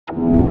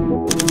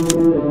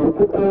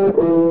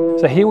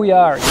So here we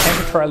are at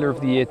Camper Trailer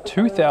of the Year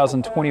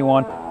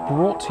 2021,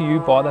 brought to you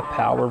by the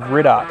power of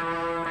Red Arc.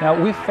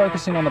 Now we're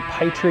focusing on the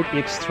Patriot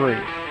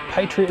X3.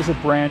 Patriot is a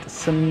brand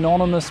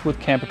synonymous with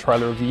Camper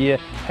Trailer of the Year,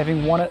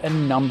 having won it a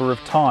number of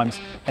times,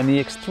 and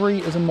the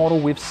X3 is a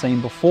model we've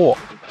seen before.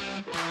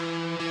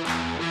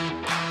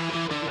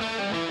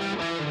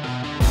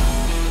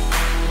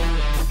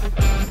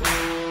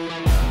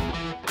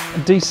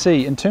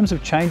 DC, in terms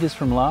of changes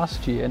from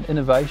last year and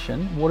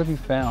innovation, what have you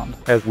found?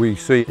 As we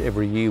see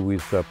every year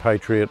with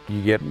Patriot,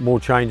 you get more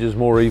changes,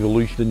 more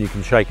evolution than you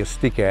can shake a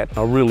stick at.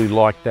 I really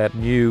like that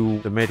new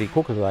Dometic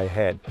hooker they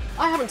had.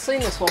 I haven't seen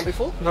this one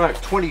before. No,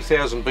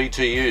 20,000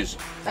 BTUs.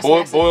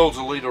 That's boils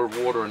a litre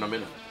of water in a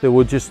minute. There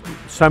were just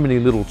so many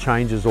little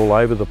changes all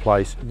over the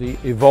place. The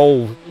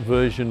evolved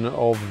version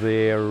of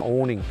their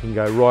awning can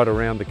go right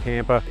around the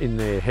camper in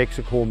their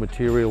hexacore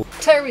material.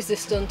 Tear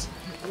resistant,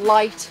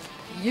 light,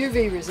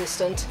 UV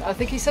resistant. I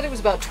think he said it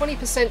was about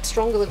 20%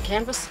 stronger than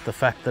canvas. The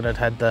fact that it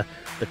had the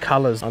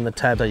colours on the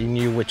tab, that you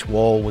knew which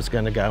wall was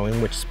going to go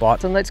in which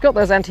spot. And it's got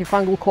those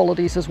antifungal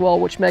qualities as well,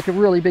 which make a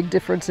really big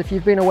difference if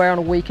you've been away on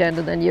a weekend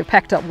and then you've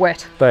packed up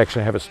wet. They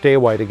actually have a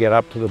stairway to get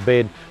up to the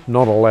bed,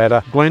 not a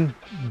ladder. Glenn,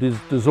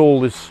 does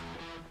all this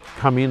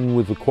come in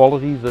with the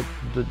quality that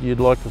you'd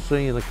like to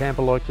see in a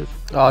camper like this?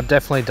 Oh,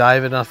 definitely,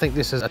 David. And I think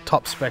this is a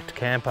top spec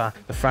camper.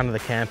 The front of the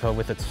camper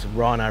with its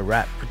rhino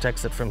wrap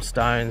protects it from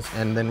stones,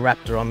 and then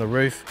Raptor on the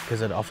roof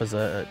because it offers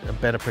a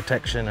better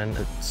protection and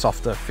a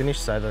softer finish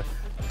so that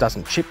it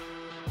doesn't chip.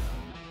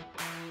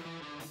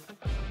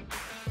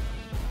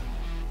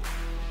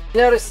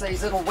 Notice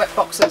these little wet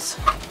boxes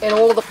in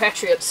all of the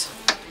Patriots.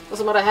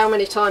 Doesn't matter how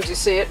many times you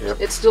see it,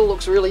 It still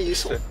looks really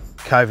useful.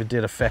 COVID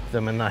did affect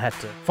them and they had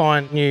to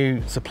find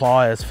new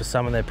suppliers for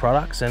some of their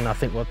products, and I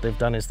think what they've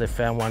done is they've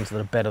found ones that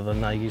are better than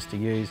they used to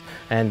use,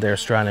 and they're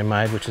Australian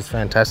made, which is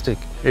fantastic.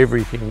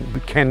 Everything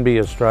that can be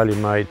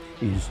Australian made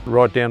is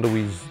right down to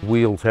his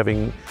wheels,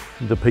 having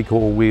the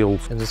Picor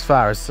wheels. And as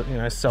far as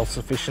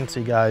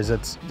self-sufficiency goes,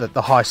 it's that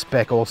the high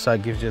spec also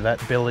gives you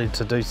that ability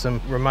to do some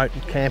remote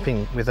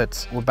camping with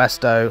its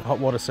Webasto hot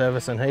water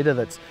service and heater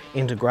that's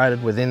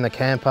integrated within the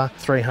camper,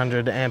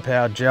 300 amp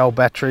hour gel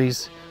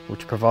batteries,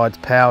 which provides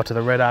power to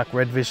the Red Arc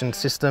Red Vision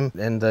system,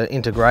 and the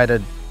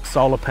integrated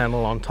solar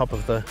panel on top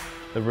of the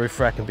roof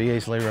rack can be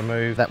easily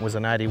removed. That was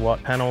an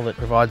 80-watt panel that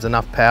provides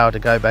enough power to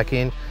go back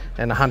in,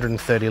 and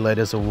 130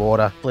 litres of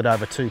water, split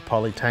over 2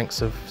 poly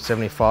tanks of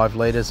 75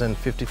 litres and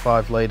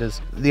 55 litres.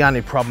 The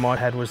only problem I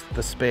had was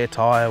the spare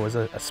tyre was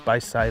a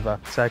space saver.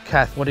 So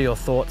Kath, what are your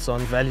thoughts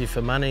on value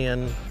for money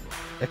and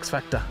X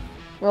Factor?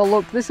 Well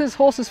look, this is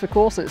horses for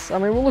courses. I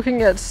mean, we're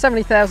looking at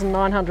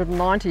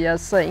 70,990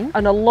 as seen,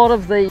 and a lot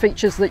of the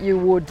features that you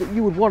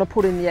would want to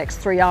put in the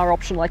X3 are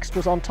optional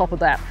extras on top of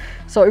that.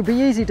 So it would be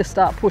easy to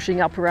start pushing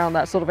up around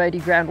that sort of 80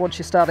 grand once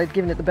you started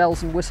giving it the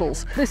bells and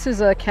whistles. This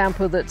is a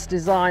camper that's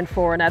designed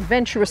for an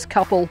adventurous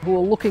couple who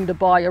are looking to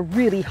buy a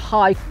really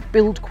high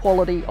build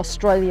quality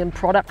Australian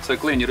product. So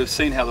Glenn, you'd have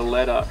seen how the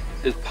ladder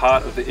is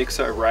part of the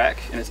EXO rack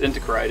and it's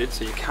integrated,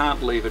 so you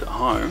can't leave it at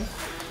home.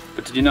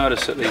 But did you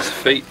notice that these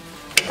feet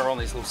are on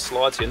these little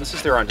slides here, and this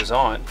is their own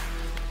design,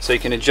 so you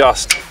can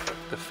adjust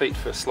the feet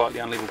for slightly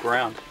uneven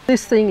ground.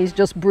 This thing is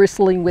just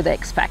bristling with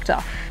X Factor.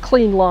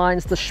 Clean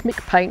lines, the Schmick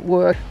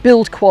paintwork,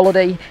 build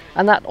quality,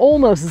 and that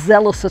almost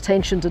zealous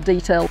attention to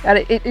detail, and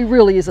it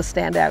really is a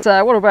standout.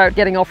 So what about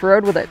getting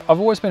off-road with it? I've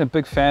always been a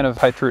big fan of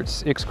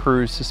Patriot's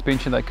X-Cruise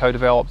suspension they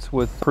co-developed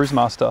with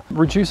Cruisemaster. It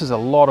reduces a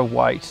lot of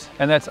weight,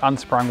 and that's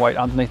unsprung weight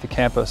underneath the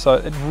camper, so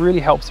it really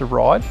helps the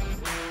ride.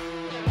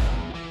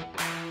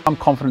 I'm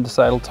confident to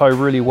say it'll tow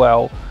really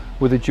well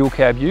with a dual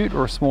cab ute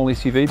or a small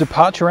SUV.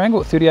 Departure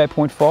angle at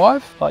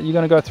 38.5, you're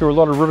going to go through a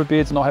lot of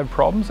riverbeds and not have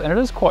problems, and it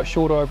is quite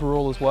short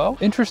overall as well.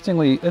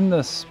 Interestingly, in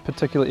this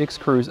particular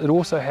X-Cruise, it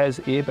also has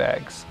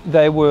airbags.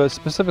 They were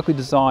specifically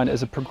designed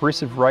as a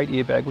progressive rate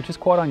airbag, which is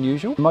quite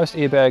unusual. Most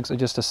airbags are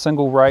just a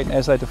single rate, and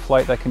as they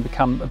deflate they can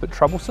become a bit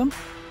troublesome,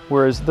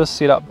 whereas this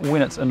setup,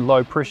 when it's in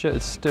low pressure,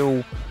 it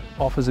still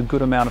offers a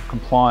good amount of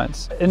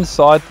compliance.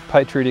 Inside the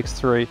Patriot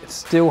X3, it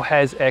still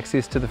has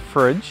access to the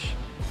fridge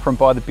from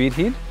by the bed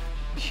head.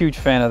 Huge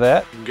fan of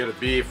that. You can get a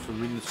beer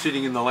from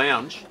sitting in the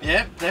lounge.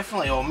 Yeah,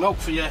 definitely, or milk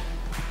for the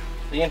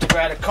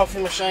integrated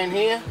coffee machine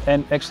here.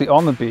 And actually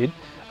on the bed,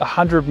 a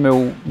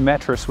 100mm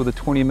mattress with a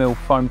 20mm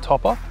foam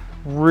topper.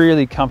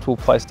 Really comfortable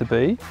place to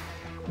be.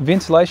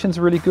 Ventilation's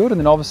really good, and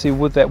then obviously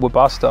with that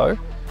Webasto,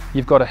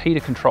 you've got a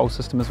heater control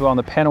system as well, and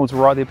the panel's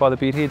right there by the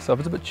bed head, so if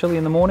it's a bit chilly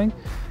in the morning,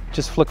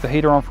 just flick the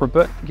heater on for a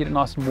bit, get it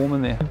nice and warm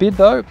in there. The bed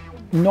though,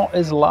 not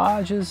as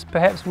large as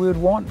perhaps we would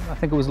want. I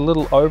think it was a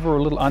little over or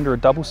a little under a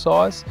double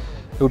size.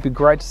 It would be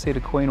great to see it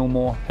a queen or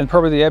more. And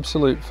probably the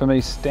absolute, for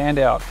me,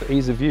 standout for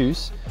ease of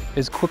use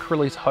is quick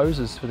release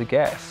hoses for the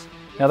gas.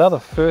 Now they're the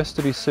first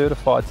to be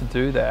certified to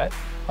do that.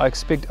 I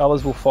expect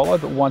others will follow,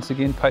 but once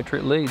again,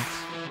 Patriot leads.